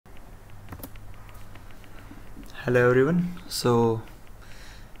Hello everyone. So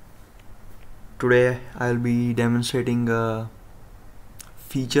today I'll be demonstrating a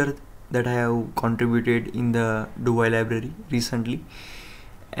feature that I have contributed in the DoWhy library recently,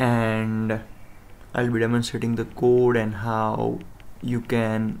 and I'll be demonstrating the code and how you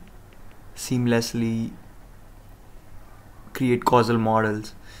can seamlessly create causal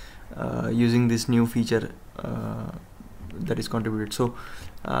models using this new feature that is contributed. So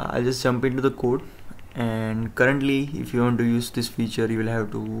I'll just jump into the code. And currently, if you want to use this feature, you will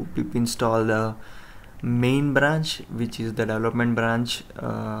have to pip install the main branch, which is the development branch.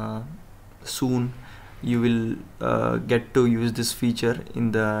 Soon you will get to use this feature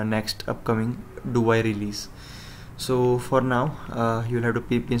in the next upcoming DoWhy release. So for now, you'll have to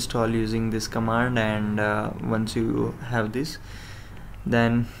pip install using this command, and once you have this,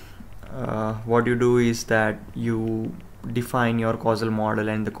 then what you do is that you define your causal model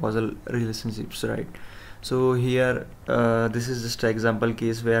and the causal relationships, right? So here this is just an example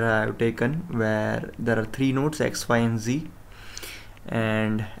case where I have taken where there are three nodes x, y and z,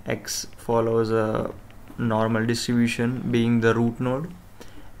 and x follows a normal distribution being the root node,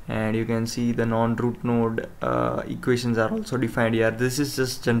 and you can see the non-root node equations are also defined here. This is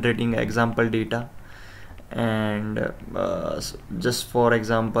just generating example data, and just for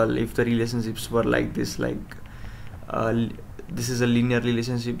example, if the relationships were like this, this is a linear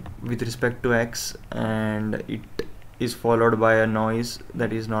relationship with respect to x, and it is followed by a noise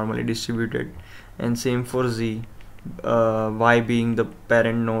that is normally distributed, and same for z. Y being the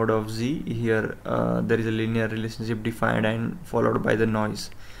parent node of z, here there is a linear relationship defined and followed by the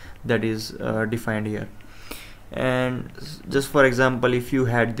noise that is defined here. And just for example, if you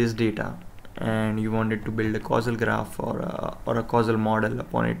had this data and you wanted to build a causal graph or a causal model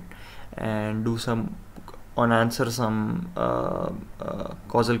upon it, and do some answer some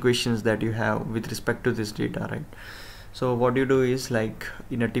causal questions that you have with respect to this data, right? So what you do is, like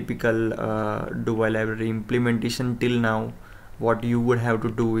in a typical DoWhy library implementation till now, what you would have to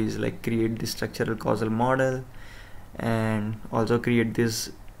do is like create this structural causal model and also create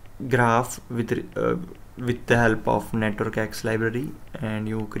this graph with the help of network X library, and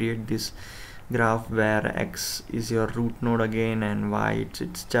you create this graph where x is your root node again, and y it's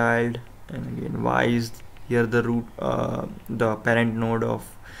its child, and again y is here the root the parent node of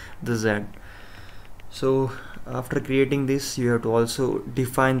the z. So after creating this, you have to also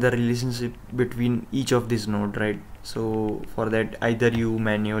define the relationship between each of these nodes, right? So for that, either you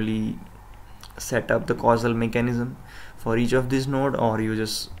manually set up the causal mechanism for each of these node, or you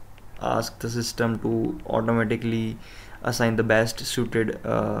just ask the system to automatically assign the best suited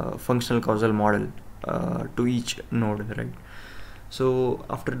functional causal model to each node, right? So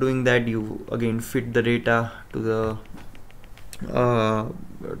after doing that, you again fit the data to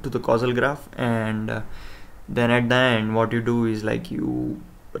the causal graph, and then at the end what you do is like you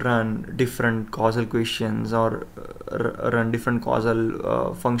run different causal questions, or run different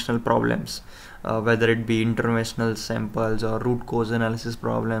causal functional problems, whether it be interventional samples or root cause analysis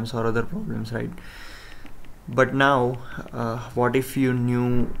problems or other problems, right? But now what if you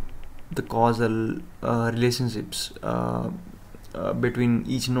knew the causal relationships between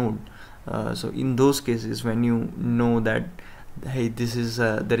each node? So in those cases, when you know that, hey, this is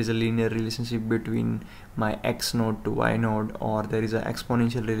there is a linear relationship between my x node to y node, or there is an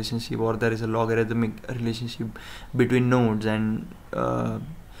exponential relationship, or there is a logarithmic relationship between nodes, and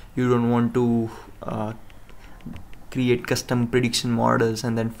you don't want to create custom prediction models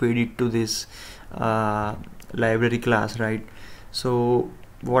and then feed it to this library class, right? So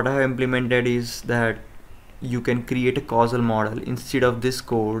what I have implemented is that you can create a causal model instead of this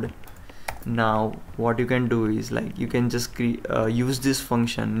code. Now what you can do is like you can just use this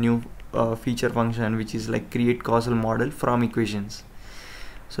function, new feature function, which is like create causal model from equations.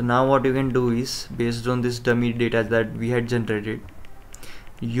 So now what you can do is, based on this dummy data that we had generated,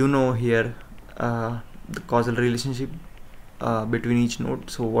 you know here the causal relationship between each node.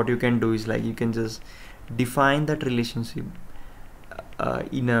 So what you can do is like you can just define that relationship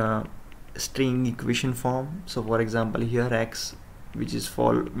in a string equation form. So for example, here x,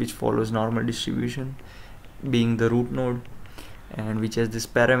 which follows normal distribution, being the root node, and which has these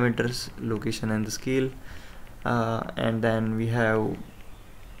parameters, location and the scale, and then we have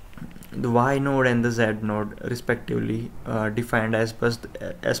the y node and the z node respectively, defined as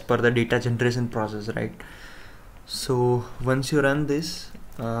per the data generation process, right? So once you run this,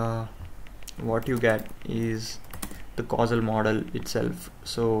 what you get is the causal model itself.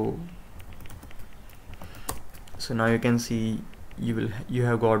 So now you can see you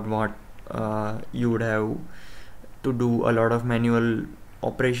have got what you would have to do a lot of manual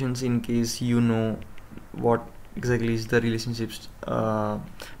operations in case you know what exactly is the relationships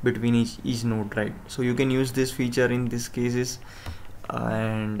between each node, right? So you can use this feature in these cases.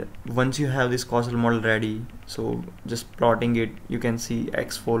 And once you have this causal model ready, so just plotting it, you can see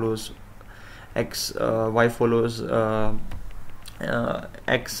x follows x, y follows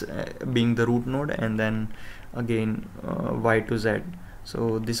x being the root node, and then again y to z.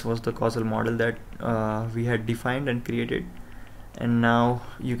 So this was the causal model that we had defined and created, and now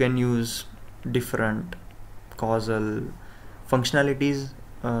you can use different causal functionalities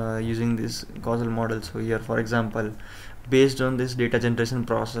using this causal model. So here, for example, based on this data generation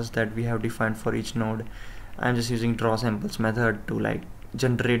process that we have defined for each node, I'm just using draw samples method to like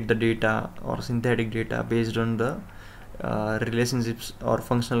generate the data or synthetic data based on the relationships or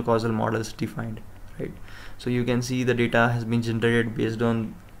functional causal models defined, right? So you can see the data has been generated based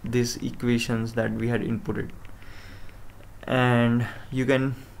on these equations that we had inputted, and you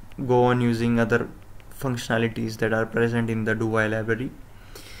can go on using other functionalities that are present in the DoWhy library.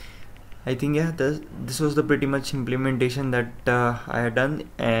 I think, yeah, this was the pretty much implementation that I had done,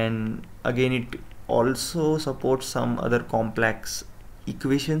 and again it also supports some other complex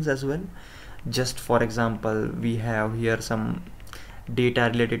equations as well. Just for example, we have here some data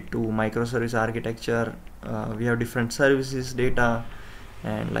related to microservice architecture. We have different services data,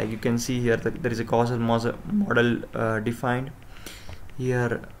 and like you can see here that there is a causal model defined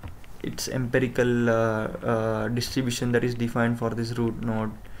here. It's empirical distribution that is defined for this root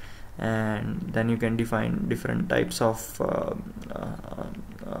node, and then you can define different types of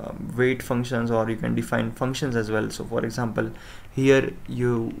weight functions, or you can define functions as well. So for example, here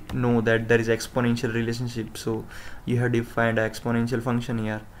you know that there is exponential relationship, so you have defined an exponential function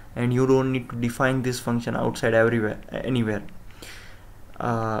here, and you don't need to define this function outside anywhere.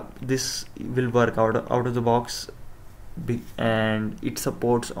 This will work out of the box, and it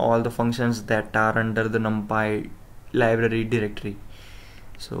supports all the functions that are under the NumPy library directory.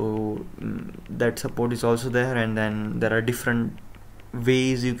 So that support is also there, and then there are different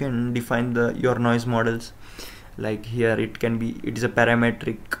ways you can define your noise models. Like here it is a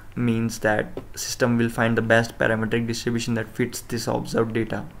parametric, means that system will find the best parametric distribution that fits this observed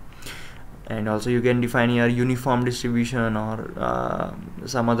data. And also you can define your uniform distribution or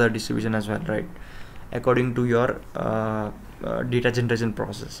some other distribution as well, right, according to your data generation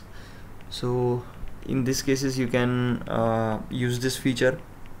process. So in these cases you can use this feature,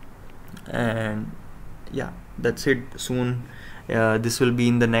 and yeah, that's it. Soon this will be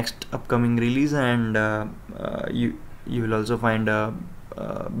in the next upcoming release, and you will also find a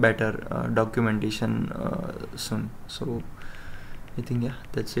better documentation soon. So I think, yeah,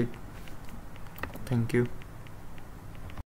 that's it. Thank you.